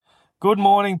Good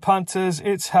morning, punters.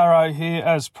 It's Harro here,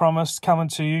 as promised, coming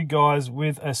to you guys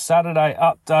with a Saturday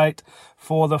update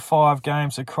for the 5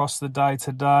 games across the day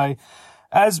today.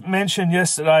 As mentioned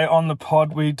yesterday on the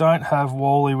pod, we don't have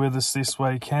Wally with us this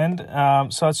weekend,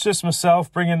 so it's just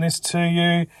myself bringing this to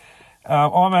you.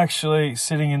 I'm actually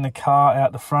sitting in the car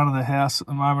out the front of the house at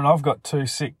the moment. I've got 2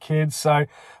 sick kids, so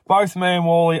both me and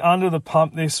Wally under the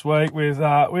pump this week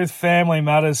with family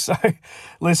matters. So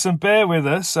listen, bear with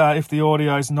us if the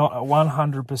audio's not at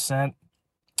 100%.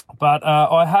 But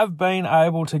I have been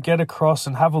able to get across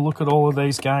and have a look at all of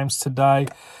these games today.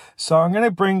 So I'm going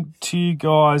to bring to you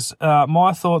guys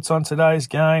my thoughts on today's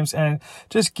games and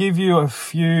just give you a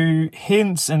few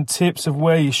hints and tips of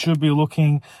where you should be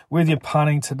looking with your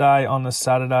punting today on the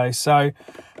Saturday. So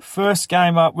first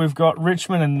game up, we've got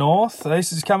Richmond and North.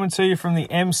 This is coming to you from the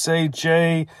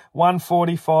MCG,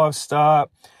 1:45 start.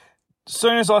 As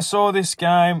soon as I saw this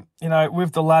game,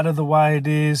 with the ladder the way it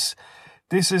is,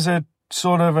 this is a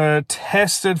sort of a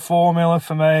tested formula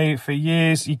for me for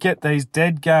years. You get these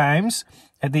dead games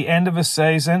at the end of a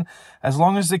season. As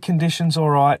long as the conditions are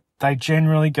right, they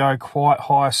generally go quite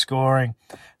high scoring.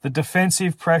 The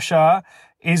defensive pressure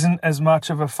isn't as much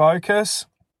of a focus,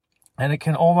 and it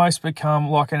can almost become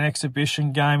like an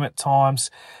exhibition game at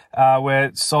times,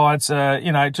 where sides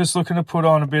are, just looking to put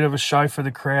on a bit of a show for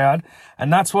the crowd.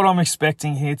 And that's what I'm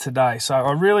expecting here today. So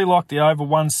I really like the over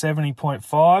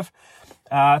 170.5.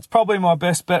 It's probably my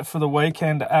best bet for the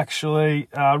weekend, actually.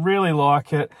 Really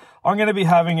like it. I'm going to be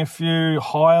having a few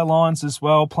higher lines as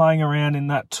well, playing around in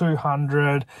that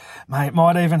 200. Mate,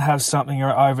 might even have something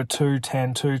over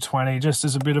 210, 220, just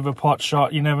as a bit of a pot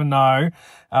shot. You never know.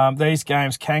 These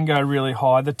games can go really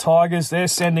high. The Tigers, they're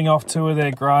sending off 2 of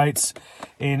their greats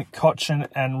in Cochin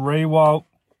and Riewoldt.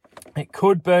 It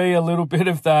could be a little bit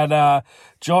of that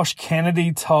Josh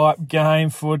Kennedy type game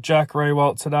for Jack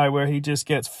Riewoldt today, where he just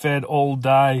gets fed all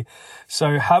day.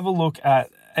 So have a look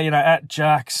at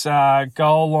Jack's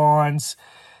goal lines.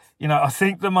 I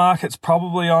think the market's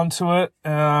probably onto it.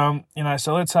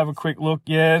 So let's have a quick look.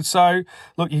 Yeah, so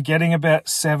look, you're getting about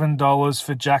 $7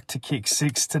 for Jack to kick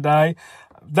 6 today.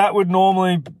 That wouldn't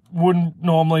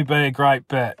normally be a great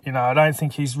bet. I don't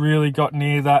think he's really got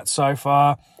near that so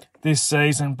far this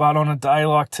season, but on a day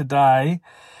like today,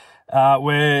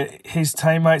 where his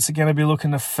teammates are going to be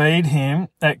looking to feed him,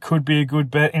 that could be a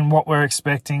good bet in what we're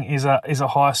expecting is a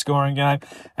high scoring game.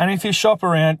 And if you shop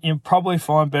around, you'll probably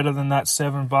find better than that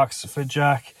 $7 for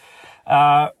Jack.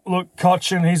 Look,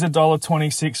 Cochin, he's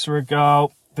 $1.26 for a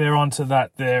goal. They're onto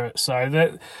that there.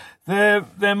 So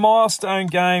their milestone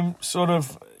game sort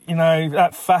of,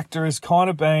 that factor has kind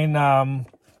of been,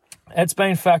 it's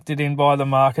been factored in by the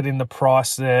market in the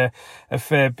price there a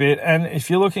fair bit. And if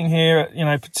you're looking here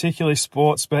at, particularly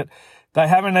sports, but they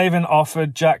haven't even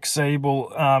offered Jack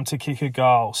Siebel to kick a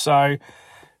goal. So,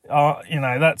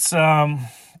 that's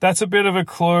a bit of a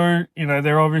clue.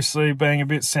 They're obviously being a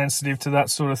bit sensitive to that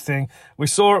sort of thing. We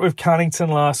saw it with Cunnington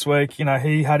last week.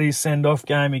 He had his send-off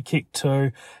game. He kicked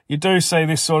 2. You do see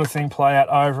this sort of thing play out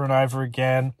over and over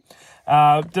again.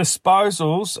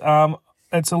 Disposals,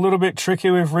 it's a little bit tricky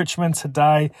with Richmond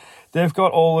today. They've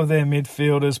got all of their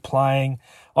midfielders playing.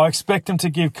 I expect them to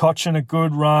give Cochin a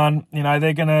good run.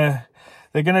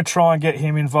 They're gonna try and get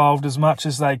him involved as much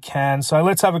as they can. So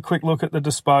let's have a quick look at the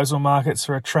disposal markets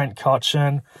for a Trent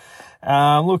Cochin.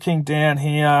 Looking down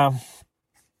here,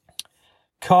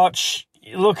 Koch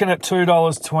looking at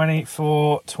 $2.20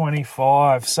 for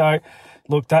 25. So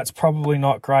look, that's probably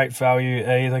not great value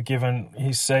either, given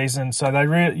his season. So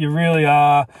you really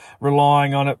are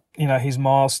relying on it, his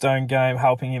milestone game,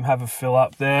 helping him have a fill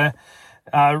up there.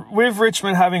 With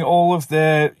Richmond having all of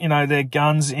their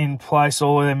guns in place,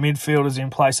 all of their midfielders in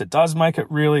place, it does make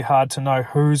it really hard to know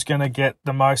who's going to get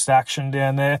the most action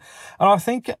down there. And I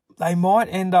think they might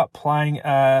end up playing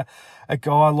a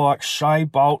guy like Shea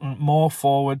Bolton more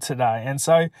forward today. And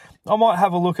so I might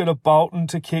have a look at a Bolton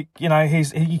to kick,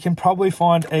 you can probably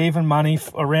find even money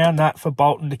around that for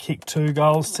Bolton to kick 2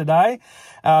 goals today.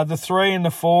 The 3 and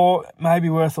the 4 may be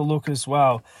worth a look as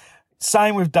well.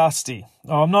 Same with Dusty.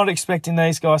 I'm not expecting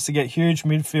these guys to get huge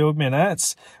midfield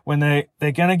minutes when they're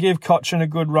going to give Cochin a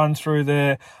good run through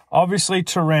there. Obviously,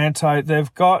 Taranto,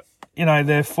 they've got,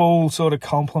 their full sort of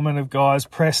complement of guys.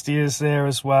 Prestia's there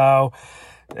as well.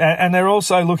 And they're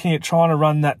also looking at trying to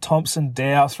run that Thompson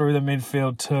Dow through the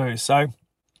midfield too. So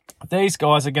these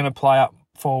guys are going to play up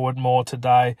forward more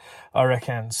today, I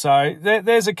reckon. So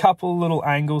there's a couple little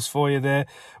angles for you there.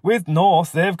 With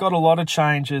North, they've got a lot of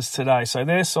changes today. So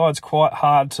their side's quite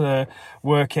hard to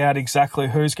work out exactly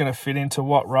who's going to fit into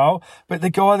what role. But the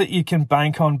guy that you can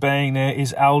bank on being there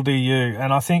is LDU.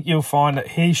 And I think you'll find that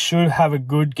he should have a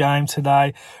good game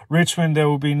today. Richmond, there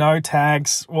will be no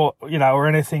tags or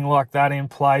anything like that in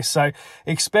place. So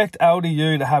expect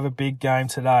LDU to have a big game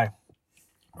today.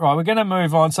 Right, we're going to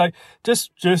move on. So just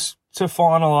to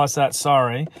finalise that,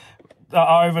 the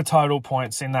over total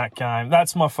points in that game.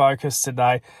 That's my focus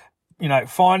today.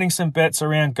 Finding some bets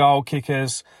around goal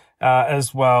kickers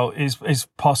as well is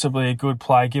possibly a good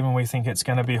play, given we think it's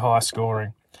going to be high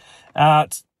scoring.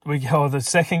 We go the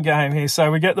second game here.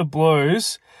 So we get the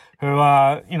Blues, who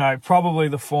are, probably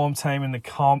the form team in the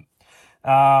comp,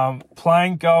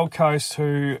 playing Gold Coast,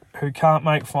 who can't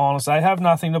make finals. They have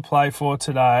nothing to play for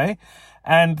today.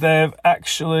 And they've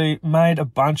actually made a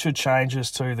bunch of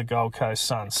changes to the Gold Coast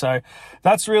Suns. So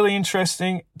that's really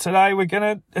interesting. Today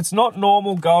it's not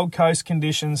normal Gold Coast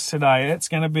conditions today. It's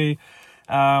going to be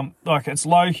it's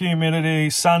low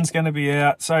humidity, sun's going to be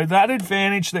out. So that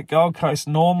advantage that Gold Coast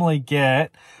normally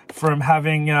get from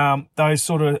having those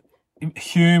sort of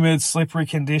humid, slippery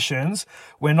conditions,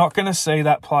 we're not going to see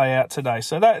that play out today.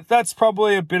 So that's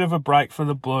probably a bit of a break for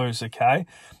the Blues, okay?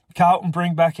 Carlton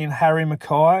bring back in Harry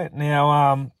Mackay.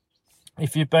 Now,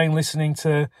 if you've been listening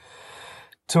to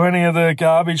any of the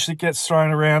garbage that gets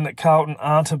thrown around that Carlton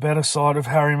aren't a better side of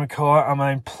Harry Mackay, I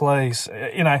mean, please,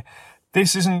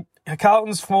 this isn't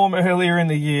Carlton's form earlier in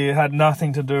the year had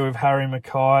nothing to do with Harry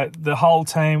Mackay. The whole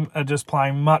team are just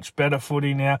playing much better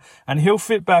footy now, and he'll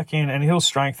fit back in and he'll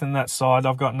strengthen that side.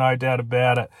 I've got no doubt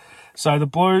about it. So the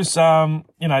Blues,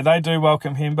 they do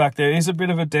welcome him back. There is a bit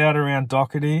of a doubt around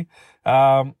Doherty.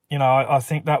 I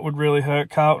think that would really hurt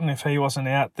Carlton if he wasn't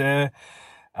out there.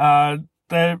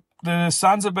 The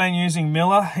Suns have been using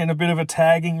Miller in a bit of a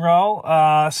tagging role.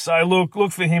 So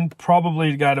look for him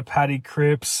probably to go to Paddy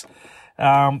Cripps.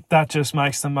 That just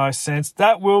makes the most sense.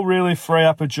 That will really free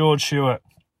up a George Hewitt.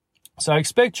 So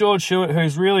expect George Hewitt,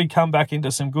 who's really come back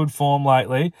into some good form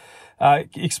lately,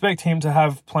 expect him to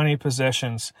have plenty of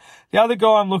possessions. The other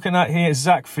guy I'm looking at here is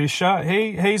Zach Fisher.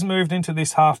 He's moved into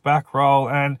this half-back role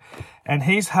and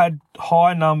he's had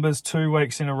high numbers 2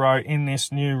 weeks in a row in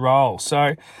this new role.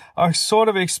 So I sort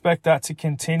of expect that to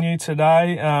continue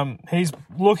today. He's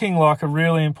looking like a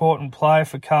really important player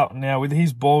for Carlton now with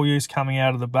his ball use coming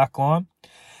out of the back line.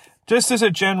 Just as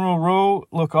a general rule,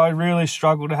 look, I really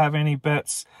struggle to have any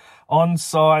bets on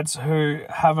sides who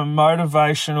have a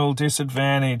motivational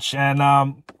disadvantage,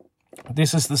 and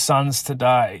this is the Suns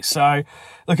today. So,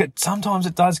 look, sometimes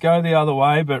it does go the other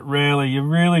way, but rarely. You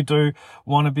really do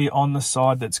want to be on the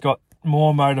side that's got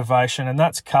more motivation, and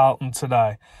that's Carlton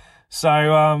today. So,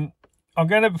 I'm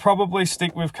going to probably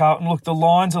stick with Carlton. Look, the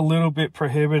line's a little bit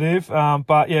prohibitive,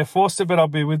 but yeah, forced a bit, I'll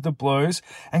be with the Blues.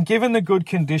 And given the good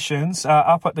conditions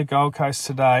up at the Gold Coast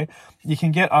today, you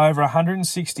can get over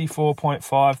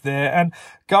 164.5 there. And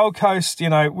Gold Coast,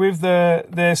 with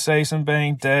their season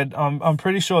being dead, I'm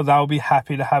pretty sure they'll be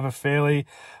happy to have a fairly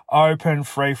open,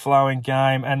 free-flowing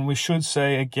game, and we should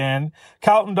see again.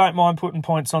 Carlton don't mind putting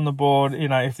points on the board,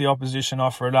 if the opposition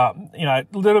offer it up. A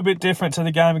little bit different to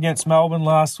the game against Melbourne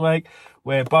last week,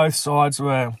 where both sides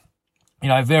were,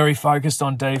 very focused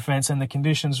on defence and the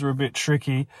conditions were a bit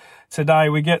tricky. Today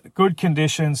we get good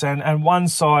conditions and one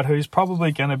side who's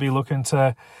probably going to be looking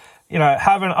to,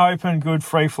 have an open, good,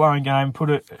 free-flowing game, put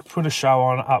a show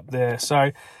on up there.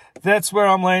 So that's where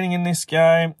I'm leaning in this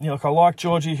game. I like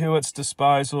Georgie Hewitt's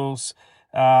disposals.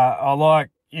 I like,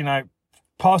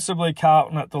 possibly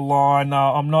Carlton at the line.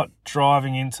 No, I'm not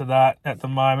driving into that at the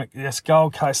moment. Yes,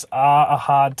 Gold Coast are a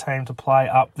hard team to play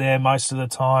up there most of the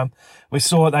time. We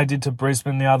saw what they did to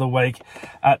Brisbane the other week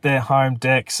at their home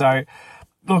deck. So,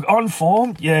 look, on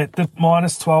form, yeah, the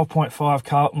minus 12.5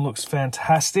 Carlton looks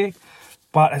fantastic.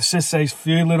 But it's just these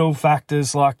few little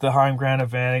factors like the home ground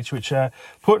advantage, which are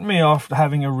putting me off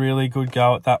having a really good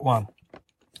go at that one.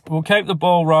 We'll keep the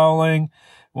ball rolling.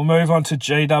 We'll move on to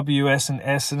GWS and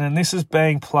Essendon. This is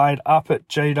being played up at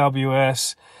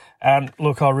GWS. And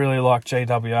look, I really like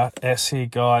GWS here,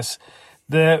 guys.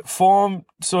 The form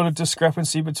sort of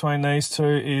discrepancy between these two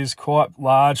is quite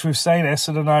large. We've seen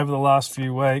Essendon over the last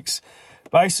few weeks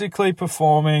basically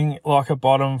performing like a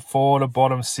bottom 4 to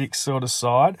bottom 6 sort of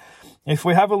side. If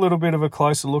we have a little bit of a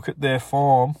closer look at their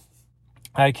form,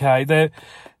 okay,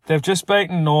 they've just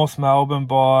beaten North Melbourne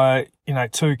by,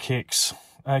 2 kicks,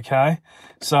 okay?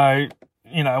 So,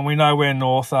 we know where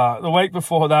North are. The week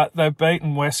before that, they've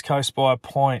beaten West Coast by a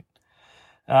point.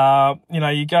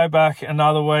 You go back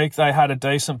another week, they had a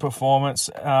decent performance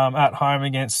at home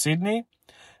against Sydney.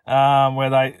 where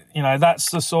they,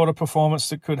 that's the sort of performance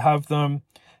that could have them,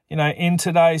 in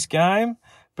today's game.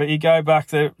 But you go back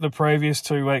the previous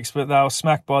 2 weeks, but they were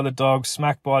smacked by the Dogs,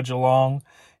 smacked by Geelong,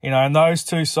 and those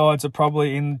two sides are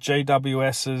probably in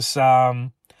GWS's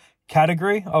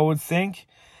category, I would think.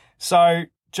 So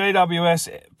GWS,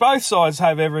 both sides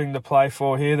have everything to play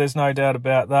for here. There's no doubt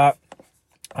about that.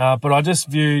 But I just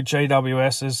view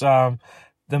GWS as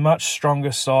the much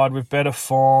stronger side with better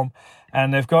form,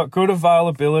 and they've got good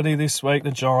availability this week,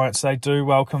 the Giants. They do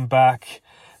welcome back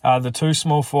the two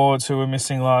small forwards who were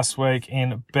missing last week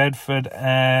in Bedford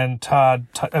and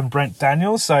Brent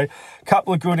Daniels. So a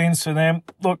couple of good ins for them.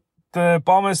 Look, the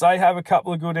Bombers, they have a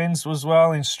couple of good ins as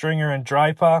well in Stringer and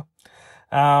Draper.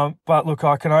 But look,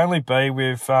 I can only be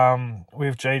with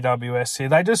GWS here.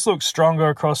 They just look stronger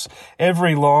across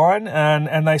every line,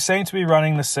 and they seem to be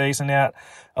running the season out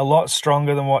a lot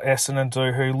stronger than what Essendon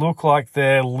do, who look like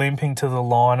they're limping to the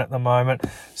line at the moment.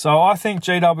 So I think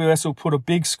GWS will put a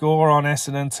big score on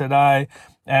Essendon today,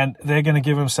 and they're going to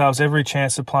give themselves every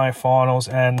chance to play finals,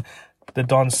 and the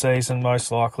Don season most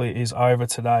likely is over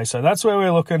today. So that's where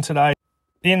we're looking today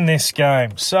in this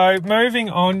game. So moving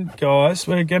on, guys,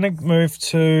 we're going to move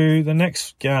to the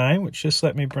next game, which just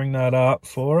let me bring that up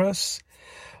for us.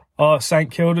 St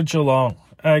Kilda Geelong.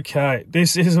 Okay,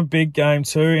 this is a big game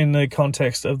too in the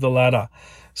context of the ladder.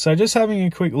 So just having a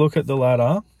quick look at the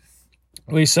ladder,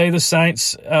 we see the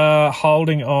Saints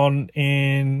holding on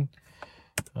in,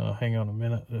 hang on a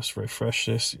minute, let's refresh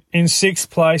this, in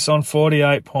 6th place on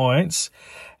 48 points,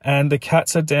 and the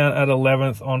Cats are down at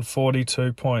 11th on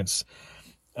 42 points.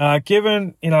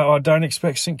 Given, I don't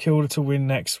expect St Kilda to win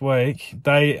next week,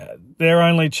 their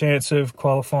only chance of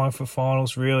qualifying for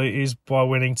finals really is by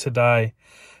winning today.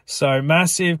 So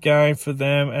massive game for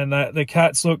them, and the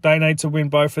Cats, look, they need to win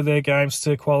both of their games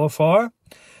to qualify.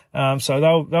 So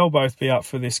they'll both be up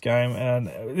for this game, and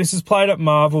this is played at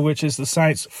Marvel, which is the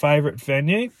Saints' favourite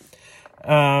venue.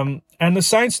 And the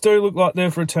Saints do look like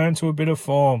they've returned to a bit of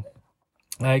form.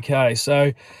 Okay,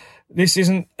 so this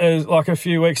isn't like a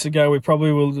few weeks ago. We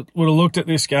probably would have looked at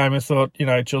this game and thought,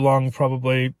 Geelong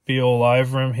probably be all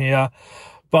over them here.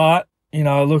 But,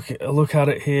 look at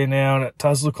it here now, and it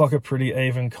does look like a pretty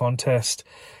even contest.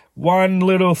 One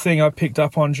little thing I picked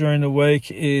up on during the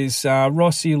week is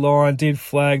Rossi Lyon did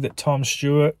flag that Tom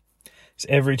Stewart has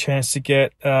every chance to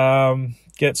get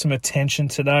some attention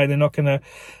today. They're not going to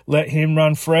let him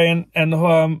run free. And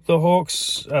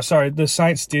the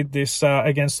Saints did this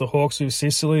against the Hawks with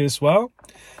Sicily as well.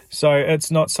 So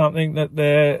it's not something that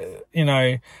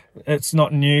it's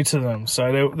not new to them.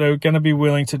 So they're going to be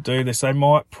willing to do this. They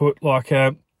might put like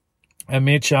a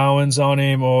Mitch Owens on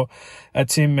him, or a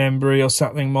Tim Membry or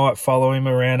something might follow him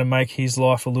around and make his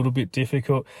life a little bit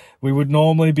difficult. We would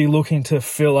normally be looking to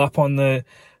fill up on the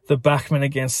backman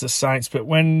against the Saints, but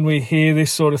when we hear this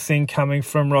sort of thing coming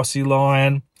from Rossi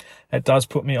Lyon, it does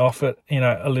put me off it,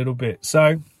 a little bit.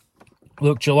 So,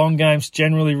 look, Geelong games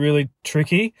generally really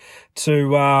tricky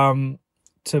to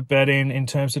bet in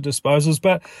terms of disposals,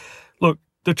 but look,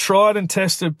 the tried and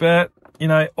tested bet,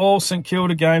 all St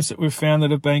Kilda games that we've found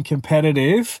that have been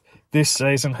competitive this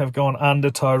season have gone under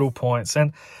total points.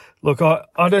 And look,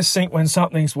 I just think when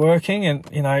something's working, and,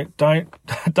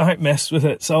 don't mess with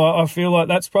it. So I feel like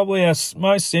that's probably our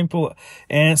most simple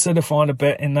answer to find a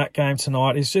bet in that game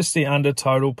tonight, is just the under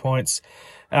total points.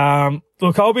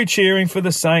 Look, I'll be cheering for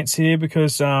the Saints here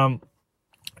because, I've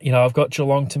got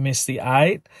Geelong to miss the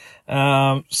 8.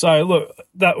 So look,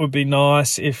 that would be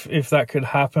nice if that could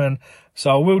happen. So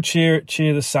I will cheer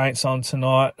the Saints on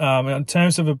tonight. In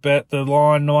terms of a bet, the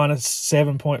line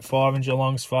 -7.5 in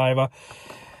Geelong's favour.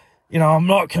 I'm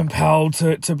not compelled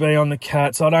to be on the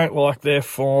Cats. I don't like their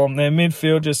form. Their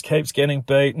midfield just keeps getting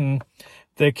beaten.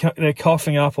 They're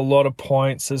coughing up a lot of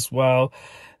points as well.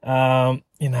 So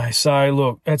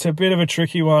look, it's a bit of a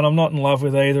tricky one. I'm not in love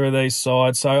with either of these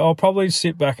sides. So I'll probably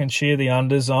sit back and cheer the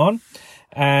unders on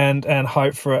and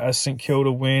hope for a St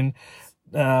Kilda win.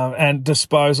 And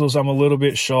disposals, I'm a little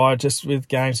bit shy. Just with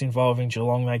games involving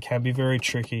Geelong, they can be very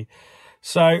tricky.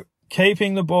 So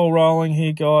keeping the ball rolling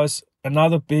here, guys.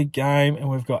 Another big game, and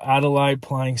we've got Adelaide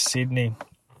playing Sydney.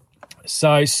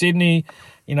 So Sydney,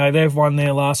 they've won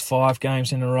their last 5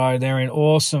 games in a row. They're in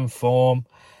awesome form.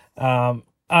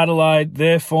 Adelaide,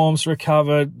 their form's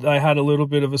recovered. They had a little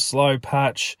bit of a slow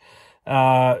patch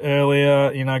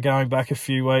earlier, going back a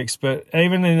few weeks. But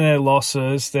even in their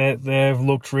losses, they've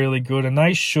looked really good, and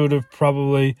they should have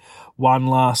probably won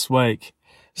last week.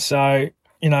 So,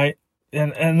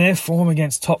 and their form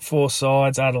against top 4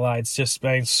 sides, Adelaide's just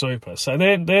been super. So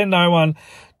they're no one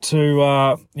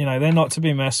to, they're not to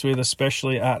be messed with,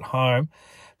 especially at home.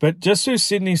 But just with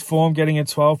Sydney's form getting a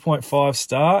 12.5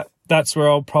 start, that's where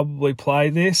I'll probably play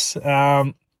this.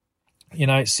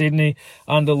 Sydney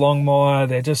under Longmire,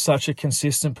 they're just such a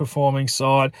consistent performing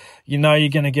side. You're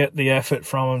going to get the effort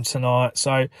from them tonight.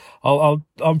 So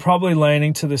I'm probably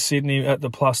leaning to the Sydney at the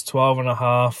plus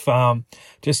 12.5,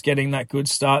 just getting that good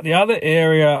start. The other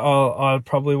area I'd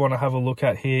probably want to have a look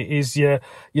at here is your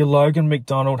Logan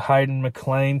McDonald, Hayden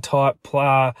McLean type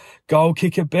goal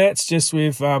kicker bets, just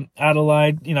with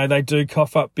Adelaide. They do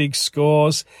cough up big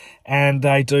scores, and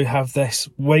they do have this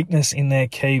weakness in their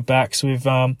key backs with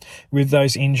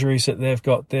those injuries that they've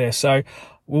got there. So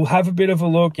we'll have a bit of a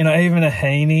look. Even a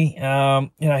Heaney,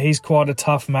 he's quite a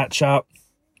tough matchup,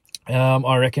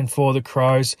 I reckon, for the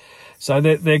Crows. So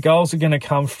their goals are going to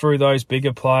come through those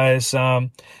bigger players, or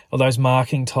those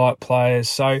marking type players.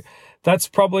 So that's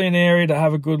probably an area to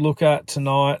have a good look at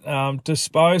tonight.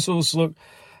 Disposals, look,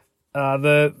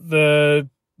 the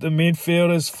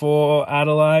midfielders for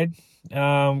Adelaide,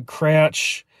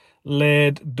 Crouch,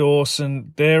 Laird,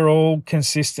 Dawson, they're all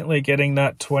consistently getting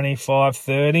that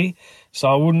 25-30. So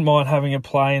I wouldn't mind having a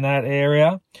play in that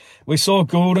area. We saw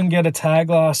Goulden get a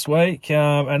tag last week,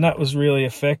 and that was really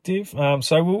effective. I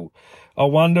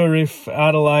wonder if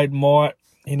Adelaide might,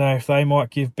 if they might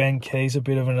give Ben Keys a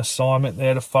bit of an assignment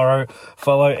there to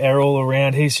follow Errol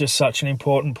around. He's just such an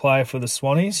important player for the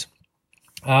Swannies.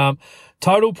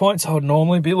 Total points I would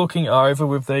normally be looking over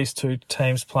with these two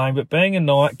teams playing, but being a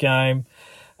night game,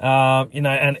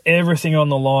 and everything on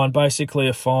the line, basically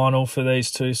a final for these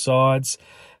two sides.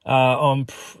 And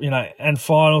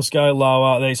finals go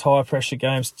lower. These high pressure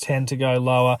games tend to go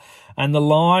lower, and the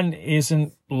line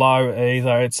isn't low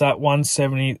either. It's at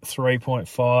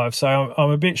 173.5. So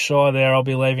I'm a bit shy there. I'll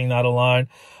be leaving that alone.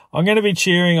 I'm going to be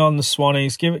cheering on the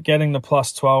Swannies, getting the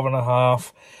plus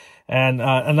 12.5.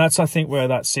 And that's, I think, where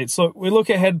that sits. Look, we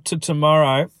look ahead to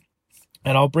tomorrow,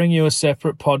 and I'll bring you a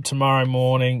separate pod tomorrow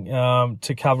morning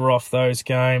to cover off those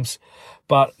games.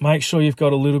 But make sure you've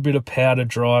got a little bit of powder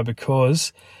dry,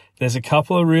 because there's a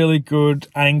couple of really good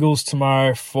angles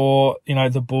tomorrow for,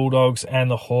 the Bulldogs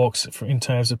and the Hawks in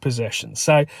terms of possession.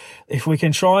 So if we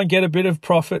can try and get a bit of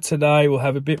profit today, we'll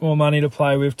have a bit more money to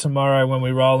play with tomorrow when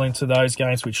we roll into those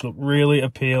games, which look really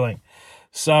appealing.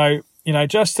 So,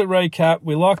 just to recap,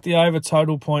 we like the over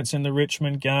total points in the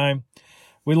Richmond game.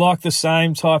 We like the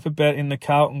same type of bet in the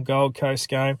Carlton Gold Coast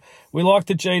game. We like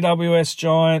the GWS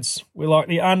Giants. We like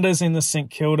the unders in the St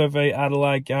Kilda v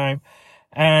Adelaide game.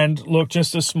 And look,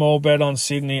 just a small bet on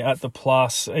Sydney at the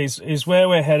plus is where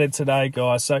we're headed today,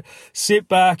 guys. So sit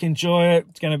back, enjoy it.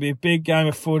 It's going to be a big game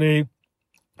of footy.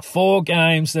 4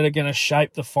 games that are going to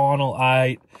shape the final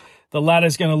 8. The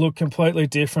ladder's going to look completely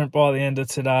different by the end of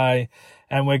today.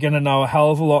 And we're going to know a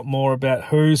hell of a lot more about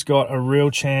who's got a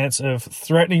real chance of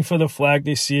threatening for the flag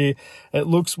this year. It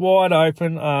looks wide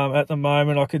open at the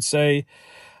moment. I could see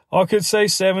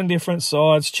 7 different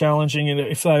sides challenging it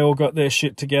if they all got their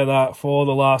shit together for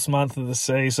the last month of the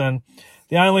season.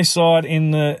 The only side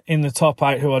in the top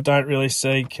 8 who I don't really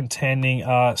see contending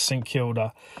are St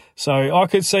Kilda. So I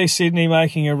could see Sydney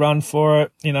making a run for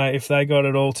it, if they got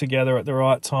it all together at the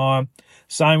right time.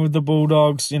 Same with the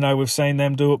Bulldogs. We've seen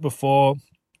them do it before.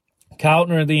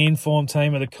 Carlton are the informed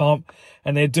team of the comp,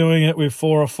 and they're doing it with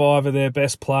 4 or 5 of their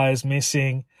best players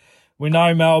missing. We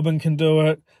know Melbourne can do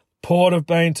it. Port have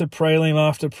been to prelim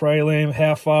after prelim.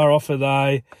 How far off are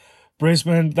they?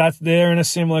 Brisbane, they're in a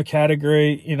similar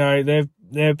category.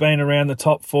 They've been around the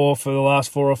top 4 for the last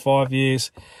 4 or 5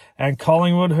 years. And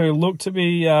Collingwood, who look to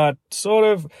be sort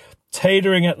of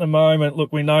teetering at the moment,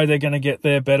 look, we know they're going to get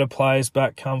their better players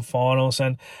back come finals,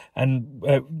 and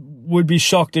would be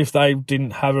shocked if they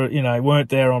didn't have weren't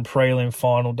there on prelim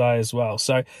final day as well.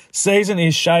 So season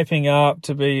is shaping up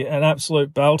to be an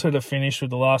absolute belter to finish with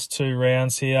the last 2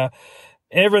 rounds here.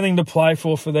 Everything to play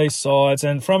for these sides,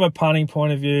 and from a punting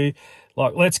point of view,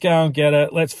 let's go and get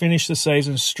it. Let's finish the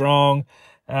season strong.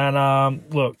 And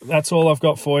look, that's all I've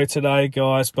got for you today,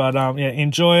 guys. But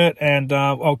enjoy it, and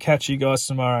I'll catch you guys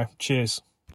tomorrow. Cheers.